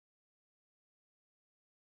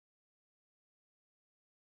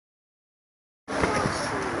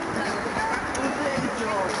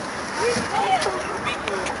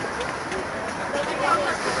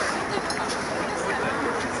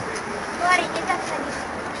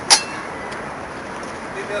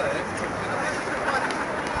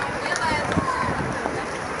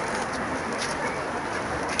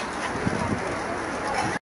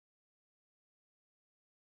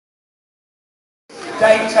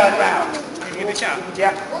Dave, turn round. Can you give me a shout? Yeah.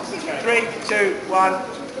 3, 2, 1.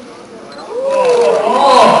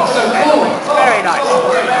 Oh, so cool. Very nice.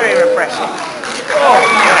 Very refreshing.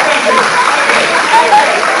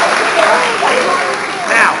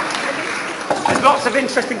 Now, there's lots of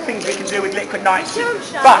interesting things we can do with liquid nitrogen.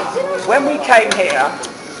 But when we came here,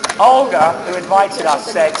 Olga, who invited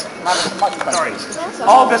us, said,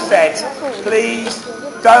 Olga said, please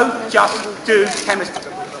don't just do chemistry.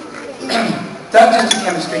 Don't just do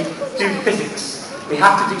chemistry, do physics. We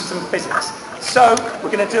have to do some physics. So we're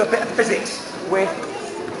going to do a bit of physics with...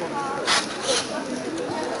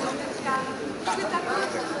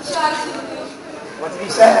 What did he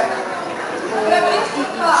say?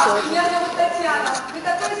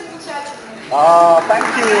 Oh, thank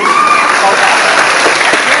you.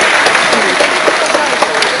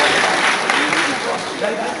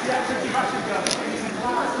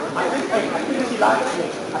 I think she likes me.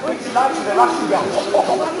 I think she likes the Russian girl.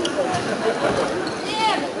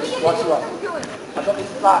 What do you want? I got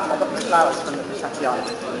these flowers from the Tatiana.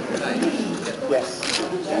 Yes.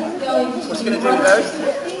 What's you going to do with those?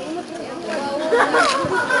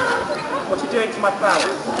 What are you doing to my flowers?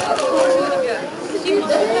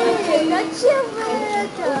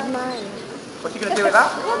 What are you going to do with that?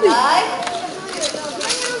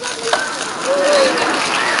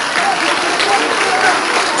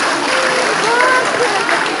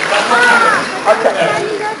 Okay.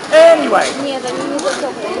 Anyway.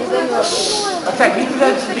 Okay, we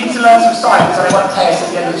need to learn some science, and I want to tell us at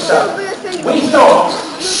the end of the show. We thought,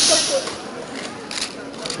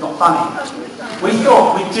 not funny, we thought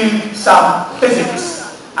we'd do some physics.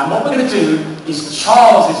 And what we're going to do is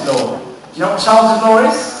Charles's law. Do you know what Charles's law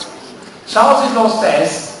is? Charles's law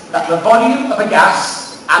says that the volume of a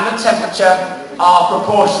gas and the temperature are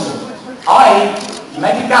proportional. I.e., you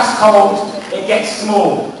make a gas cold, it gets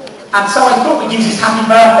small. And so I thought we'd use this happy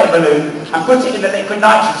birthday balloon and put it in the liquid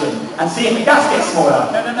nitrogen and see if the gas gets smaller.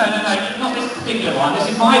 No, not this particular one. This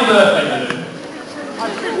is my birthday balloon.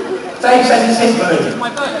 Dave says it's his balloon. It's my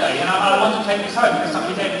birthday, and I want to take this home because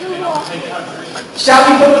somebody gave it to me and I want to take it home. Shall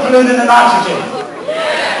we put the balloon in the nitrogen?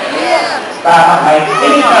 Yeah. Mate.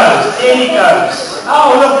 In it goes, in it goes.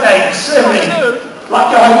 Oh, look, Dave, swimming. Like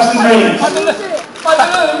your hopes and dreams. My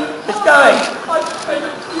balloon! It's going.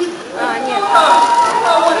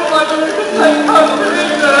 I wanted my balloon to take home to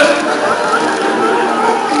England.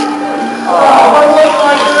 Oh, I want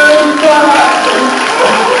my balloon back.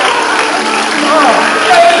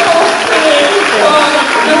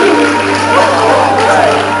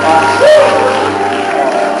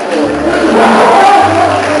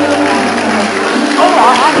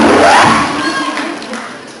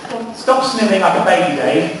 Stop sniffing like a baby,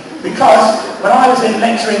 Dave, because when I was in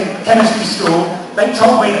lecturing chemistry school, they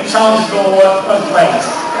told me that Charles's law worked both ways.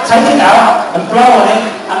 Take it out and blow on it,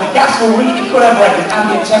 and the gas will re-equilibrate with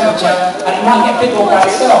ambient temperature, and it might get big all by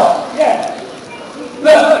itself. Yeah.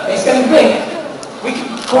 Look, it's getting big. We can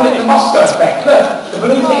call it the Moscow effect. Look, the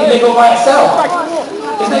balloon's getting big all by itself.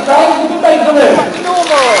 Isn't it great? Look at the big balloon.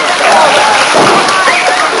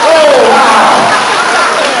 Oh, wow.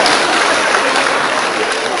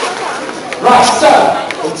 Right, so,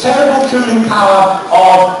 the terrible cooling power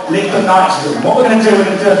of liquid nitrogen. What we're going to do, we're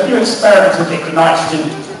going to do a few experiments with liquid nitrogen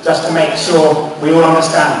just to make sure we all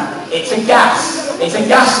understand. It's a gas. It's a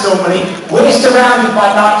gas normally. We're surrounded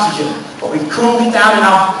by nitrogen, but we've cooled it down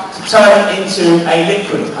enough to turn it into a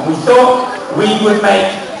liquid. And we thought we would make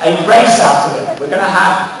a race out of it. We're going to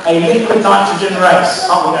have a liquid nitrogen race,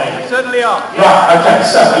 aren't we, Dave? Certainly are. Right, okay,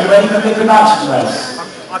 so are you ready for the liquid nitrogen race?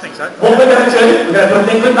 I think so. What we're going to do, we're going to put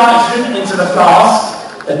liquid nitrogen into the flask.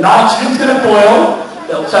 The nitrogen's going to boil.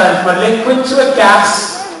 It'll turn from a liquid to a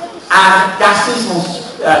gas, and gases will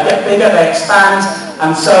get bigger, they expand,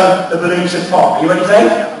 and so the balloon should pop. Are you ready, Dave?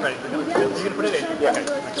 Yeah, I'm ready. Are you going to put it in? Yeah.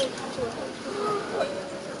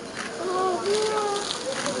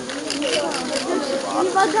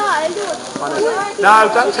 Okay. No,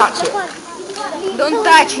 don't touch it. Don't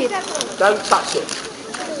touch it. Don't touch it.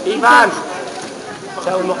 Ivan,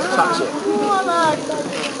 tell them not to touch it.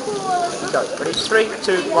 Go. Ready? 3,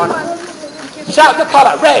 2, 1. Shout the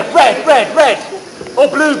colour. Red, red, red, red. Or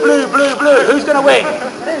blue, blue, blue, blue. Who's going to win?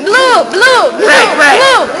 Blue, blue, blue, Red, red.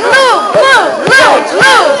 blue, blue, blue, blue,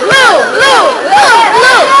 blue, blue, blue, blue,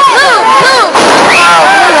 blue, blue, blue. Wow,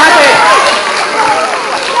 who has it?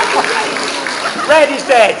 Red is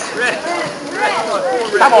dead. Red.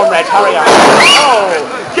 Come on, red, hurry up. Oh,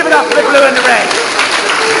 give it up for the blue and the red.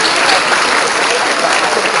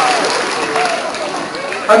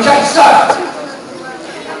 Okay, so,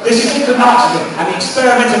 this is liquid nitrogen, and the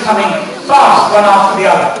experiments are coming fast, one after the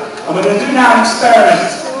other. And we're going to do now an experiment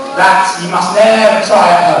that you must never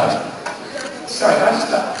try at home. Sorry, can I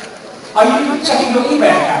just... Are you checking your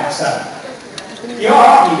email account, sir? You are,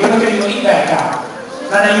 aren't you? You're looking at your email account.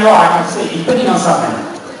 No, you are, I can see. You're clicking on something.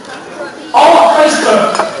 Oh,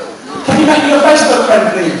 Facebook! Can you make me a Facebook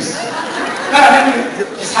friend, please? No,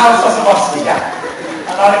 it's Sosabowski, yeah?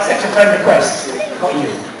 And I'll accept your friend request. Not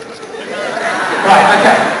you. Right,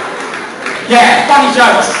 okay. Yeah, funny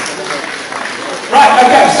jokes. Right,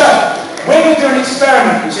 okay, so we're going to do an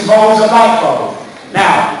experiment which involves a light bulb.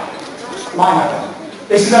 Now,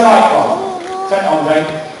 this is a light bulb. Turn it on, Dave.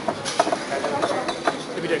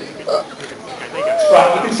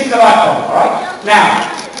 Right, you can see the light bulb, alright?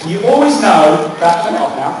 Now, you always know that, turn it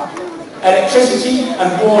off now, electricity and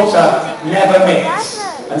water never mix.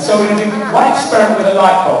 And so we're going to do one experiment with a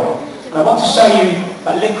light bulb. And I want to show you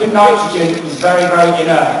that liquid nitrogen is very, very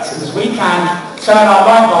inert, because we can turn our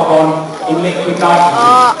light bulb on in liquid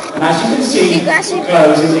nitrogen. And as you can see, it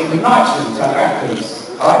glows in liquid nitrogen. Turn it on,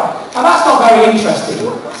 please. Alright? And that's not very interesting.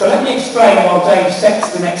 So let me explain while Dave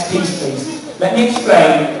sets the next piece, please. Let me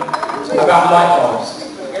explain about light bulbs.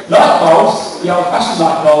 Light bulbs, the old-fashioned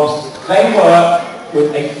light bulbs, they work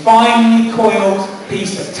with a finely coiled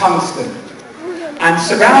piece of tungsten. And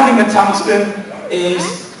surrounding the tungsten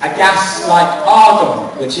is a gas like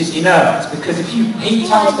argon, which is inert, because if you heat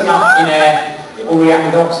tungsten up in air, it will react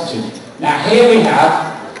with oxygen. Now here we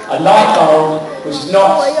have a light bulb which is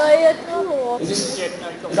not...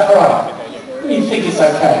 Is that alright? You think it's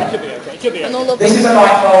okay? This is a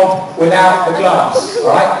light bulb without the glass,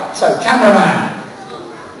 alright? So, cameraman.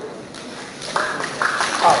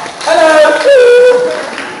 Oh, hello!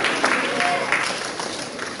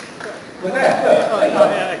 We're there,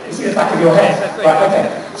 look. You see the back of your head. Right, okay.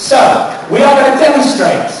 So, we are going to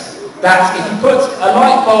demonstrate that if you put a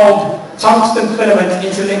light bulb tungsten filament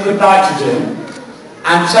into liquid nitrogen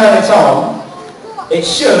and turn it on, it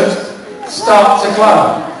should start to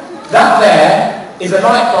glow. That there is a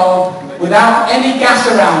light bulb without any gas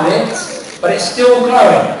around it, but it's still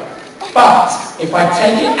glowing. But if I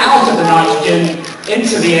take it out of the nitrogen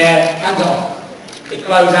into the air and off, it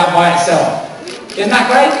glows out by itself. Isn't that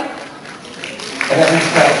great? Okay,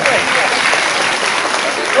 that's great.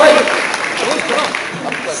 Wait.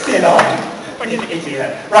 Still on.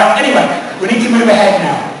 Right, anyway, we need to move ahead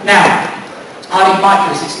now. Now, I need Mike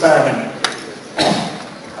for this experiment.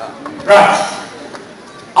 Right.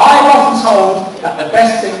 I'm often told that the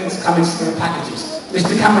best things come in small packages.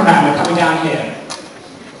 Mr. Cameraman, we're coming down here.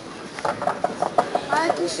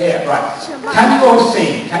 Here, right. Can you all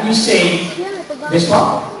see? Can you see this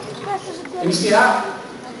one? Can you see that?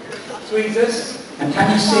 Tweezers. And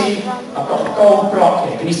can you see, I've got a gold block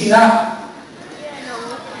here. Can you see that?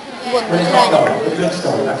 Well, it's not gold, it looks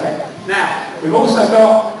gold, okay. Now, we've also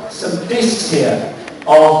got some discs here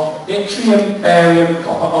of yttrium, barium,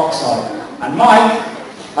 copper oxide. And Mike,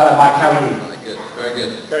 hello Mike, how are you? Very good, very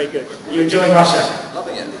good. Very good. You enjoying Russia?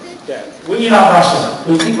 Loving it. Yeah. We love Russia.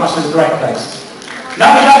 We think Russia's a great place. No,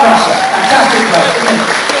 we love Russia. Fantastic place, isn't it?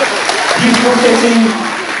 Beautiful city,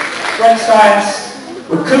 great science.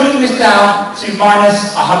 We're cooling this down to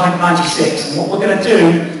minus 196. And what we're going to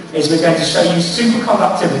do is we're going to show you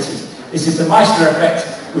superconductivity. This is the Meister effect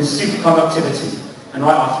with superconductivity. And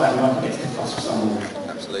right after that, we want to get to the phosphorus on the wall.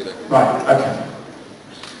 Absolutely. Right, okay.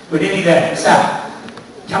 We're nearly there. So,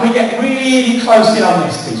 can we get really close in on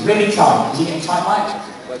this, please? Really tight. Is it getting tight, Mike?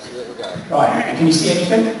 Close as it will go. Right, and can you see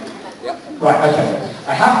anything? Yep. Right, okay.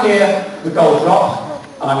 I have here the gold drop,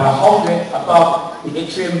 and I'm going to hold it above the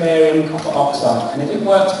yttrium, barium, copper oxide. And if it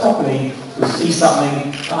works properly, you'll see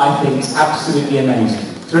something that I think is absolutely amazing.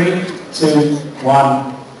 3, 2,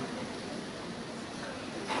 1.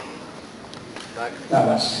 No,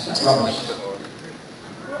 that's rubbish.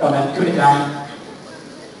 Go on then, cool it down.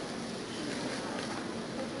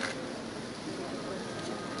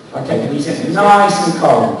 Okay, can you see it? Nice and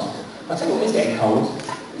cold. I'll tell you what is getting cold.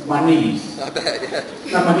 It's my knees. I bet, yeah.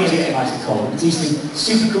 No, my knees are getting nice and cold. It's these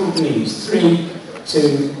super cool knees. 3,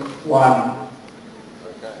 2, 1.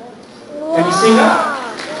 Okay. Can you see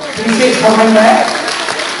that? Can you see it's hovering there?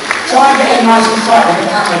 Try and get it nice and tight with the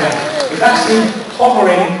camera there. It's actually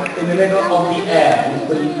hovering in the middle of the air. And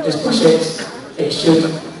when you just push it, it should...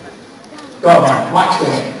 Go on, Mike. Mike's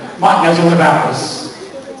doing it. Mike knows all about this.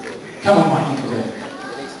 Come on, Mike, you can do it.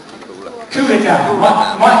 Cool it down.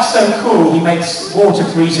 Mike's so cool, he makes water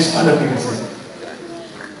freeze just by looking at it.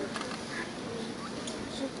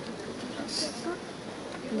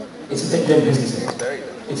 It's a bit limp, isn't it?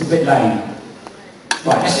 It's a bit lame.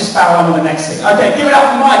 Right, let's just power on with the next thing. Okay, give it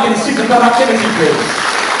up for Mike and superconductivity, please.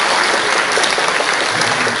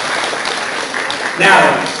 Now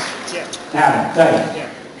then, Dave,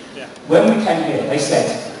 when we came here, they said,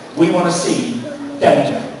 we want to see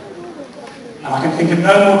danger. And I can think of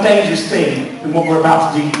no more dangerous thing than what we're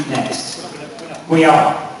about to do next. We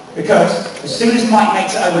are. Because as soon as Mike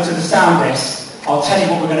makes it over to the sound desk, I'll tell you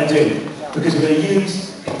what we're going to do. Because we're going to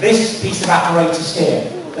use this piece of apparatus here,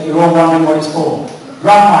 that you're all wondering what it's for.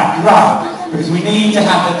 Run, Mike, run. Because we need to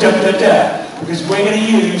have the da-da-da. Because we're going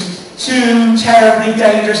to use two terribly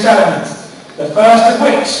dangerous elements. The first of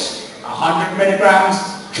which, 100 milligrams,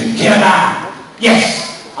 could kill a man. Yes,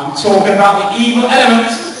 I'm talking about the evil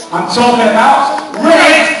element. I'm talking about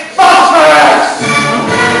red phosphorus!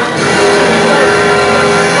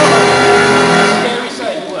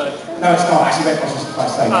 No, it's not actually red phosphorus, if I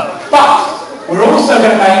say. But we're also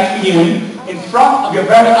going to make for you, in front of your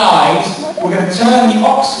very eyes, we're going to turn the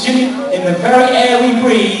oxygen in the very air we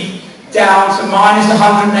breathe down to minus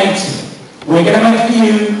 180. We're going to make for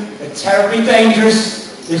you the terribly dangerous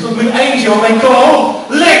little blue angel they call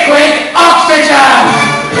liquid oxygen!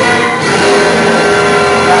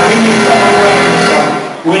 Now we need someone waiting for some.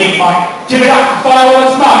 We need Mike. Give it up for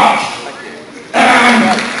fireworks, Mike!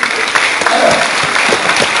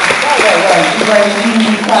 He's wearing an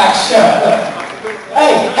Indian flag shirt, look.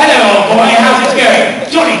 Hey, hello old boy, how's it going?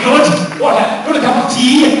 Jolly good. What, got a cup of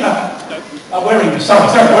tea? Where are you? Sorry,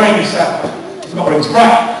 where are you, sir? He's not wearing.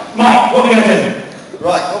 Right, Mike, what are we going to do?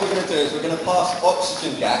 Right, what we're going to do is we're going to pass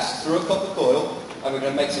oxygen gas through a copper coil and we're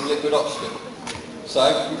going to make some liquid oxygen.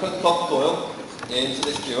 So, we put the copper coil into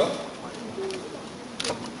this dewar.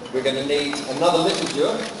 We're going to need another liquid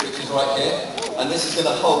dewar, which is right here, and this is going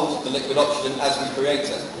to hold the liquid oxygen as we create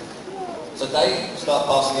it. So Dave, start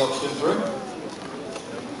passing the oxygen through.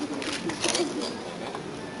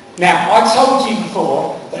 Now, I told you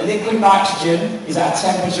before that liquid nitrogen is at a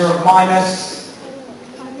temperature of minus...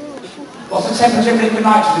 What's the temperature of liquid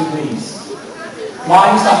nitrogen, please?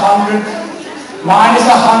 Minus 100... Minus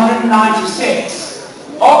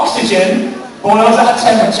 196. Oxygen boils at a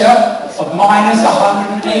temperature of minus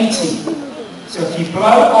 180. So if you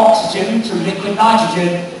blow oxygen to liquid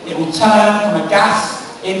nitrogen, it will turn from a gas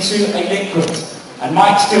into a liquid. And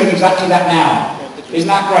Mike's doing exactly that now. Isn't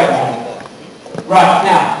that great, Mike? Right,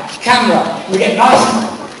 now, camera, we get nice and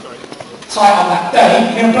tight on that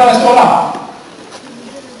Dave. You're going to blow us all up.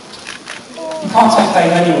 You can't take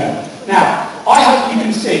Dave anywhere. Now, I hope you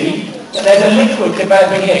can see that there's a liquid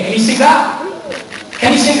developing here. Can you see that?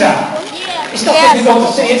 Can you see that? Yeah. It's not difficult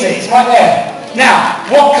to see, is it? It's right there. Now,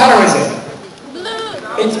 what colour is it? Blue.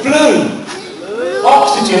 It's blue.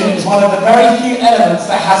 Oxygen is one of the very few elements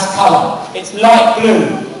that has colour. It's light blue.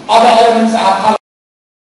 Other elements that have colour